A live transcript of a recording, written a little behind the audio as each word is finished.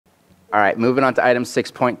All right, moving on to item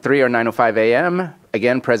 6.3 or 9:05 a.m.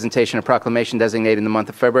 Again, presentation of proclamation designating the month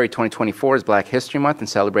of February 2024 as Black History Month and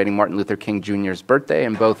celebrating Martin Luther King Jr.'s birthday.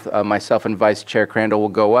 And both myself and Vice Chair Crandall will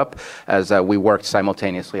go up as we worked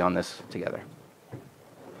simultaneously on this together.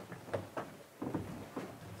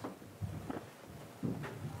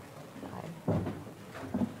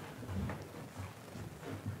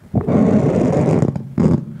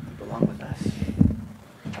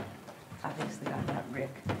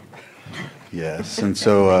 Yes, and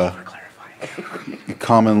so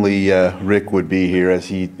commonly Rick would be here as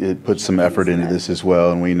he put some effort into this as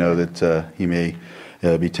well, and we know that he may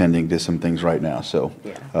be tending to some things right now. So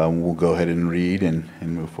we'll go ahead and read and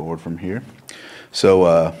move forward from here. So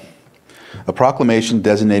a proclamation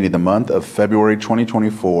designating the month of February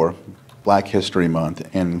 2024 Black History Month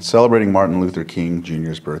and celebrating Martin Luther King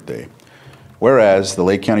Jr.'s birthday. Whereas the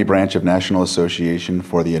Lake County Branch of National Association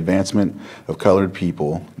for the Advancement of Colored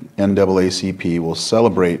People, NAACP, will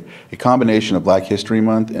celebrate a combination of Black History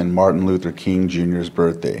Month and Martin Luther King Jr.'s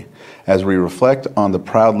birthday, as we reflect on the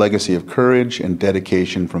proud legacy of courage and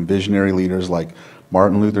dedication from visionary leaders like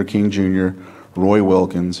Martin Luther King Jr., Roy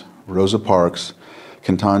Wilkins, Rosa Parks,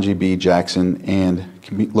 Ketanji B. Jackson, and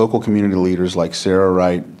local community leaders like Sarah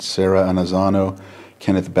Wright, Sarah Anazano,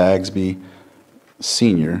 Kenneth Bagsby,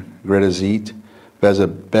 Sr., Greta Zeet,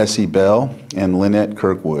 Bessie Bell, and Lynette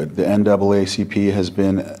Kirkwood. The NAACP has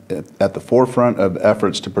been at the forefront of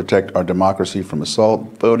efforts to protect our democracy from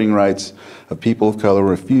assault, voting rights of people of color,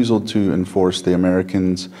 refusal to enforce the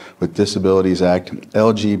Americans with Disabilities Act,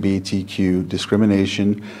 LGBTQ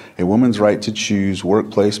discrimination, a woman's right to choose,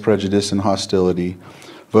 workplace prejudice and hostility,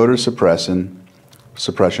 voter suppression,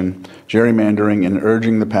 gerrymandering, and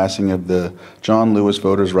urging the passing of the John Lewis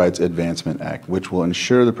Voters' Rights Advancement Act, which will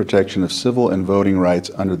ensure the protection of civil and voting rights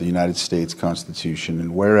under the United States Constitution.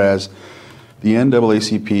 And whereas the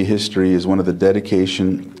NAACP history is one of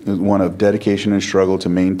dedication and struggle to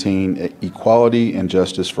maintain equality and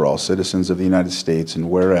justice for all citizens of the United States, and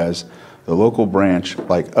whereas the local branch,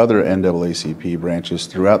 like other NAACP branches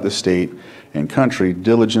throughout the state and country,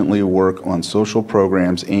 diligently work on social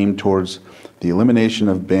programs aimed towards the elimination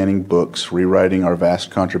of banning books, rewriting our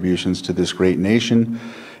vast contributions to this great nation,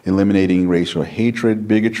 eliminating racial hatred,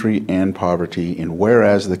 bigotry, and poverty. And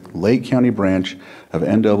whereas the Lake County branch of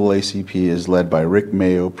NAACP is led by Rick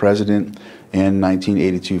Mayo, president and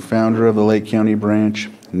 1982 founder of the Lake County branch,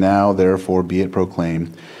 now therefore be it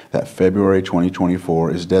proclaimed that February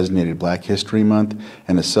 2024 is designated Black History Month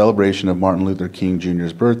and a celebration of Martin Luther King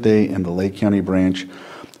Jr.'s birthday, and the Lake County branch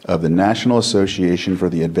of the National Association for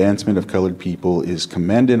the Advancement of Colored People is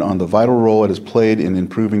commended on the vital role it has played in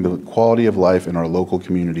improving the quality of life in our local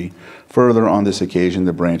community. Further, on this occasion,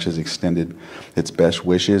 the branch has extended its best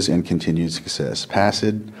wishes and continued success. Passed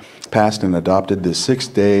and adopted this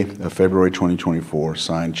 6th day of February 2024,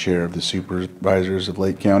 signed Chair of the Supervisors of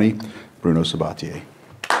Lake County, Bruno Sabatier.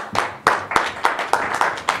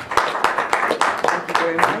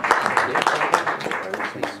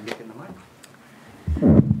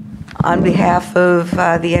 On behalf of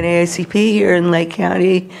the NAACP here in Lake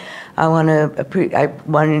County, I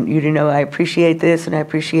want you to know I appreciate this, and I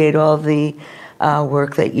appreciate all the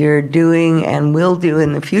work that you're doing and will do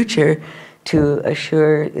in the future to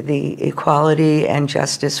assure the equality and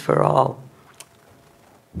justice for all.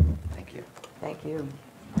 Thank you. Thank you.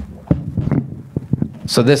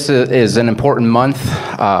 So this is an important month.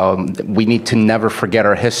 We need to never forget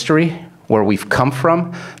our history, where we've come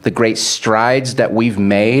from, the great strides that we've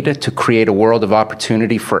made to create a world of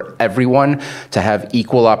opportunity for everyone to have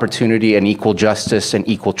equal opportunity and equal justice and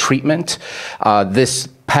equal treatment. This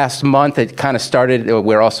past month, it kind of started,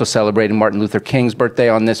 we're also celebrating Martin Luther King's birthday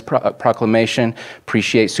on this proclamation.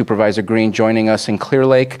 Appreciate Supervisor Green joining us in Clear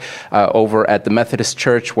Lake over at the Methodist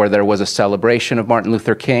Church, where there was a celebration of Martin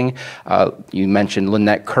Luther King. You mentioned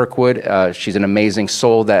Lynette Kirkwood. She's an amazing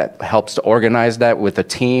soul that helps to organize that with a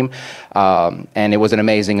team. And it was an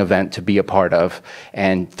amazing event to be a part of.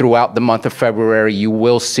 And throughout the month of February, you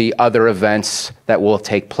will see other events that will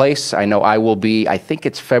take place. I know I will be, I think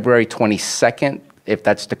it's February 22nd, if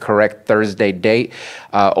that's the correct Thursday date,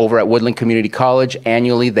 over at Woodland Community College.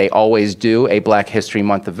 Annually, they always do a Black History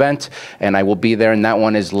Month event, and I will be there, and that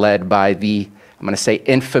one is led by the, I'm going to say,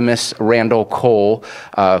 infamous Randall Cole,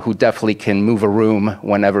 who definitely can move a room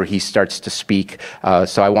whenever he starts to speak.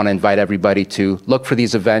 So I want to invite everybody to look for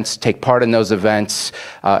these events, take part in those events,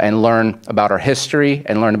 and learn about our history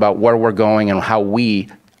and learn about where we're going and how we,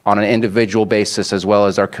 on an individual basis, as well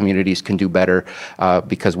as our communities, can do better,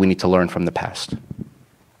 because we need to learn from the past.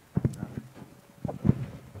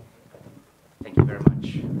 Thank you very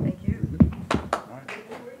much. Thank you.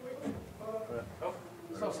 Oh,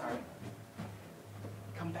 so sorry.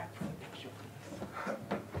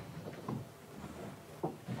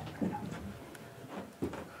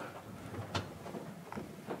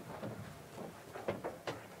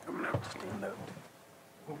 Stand up.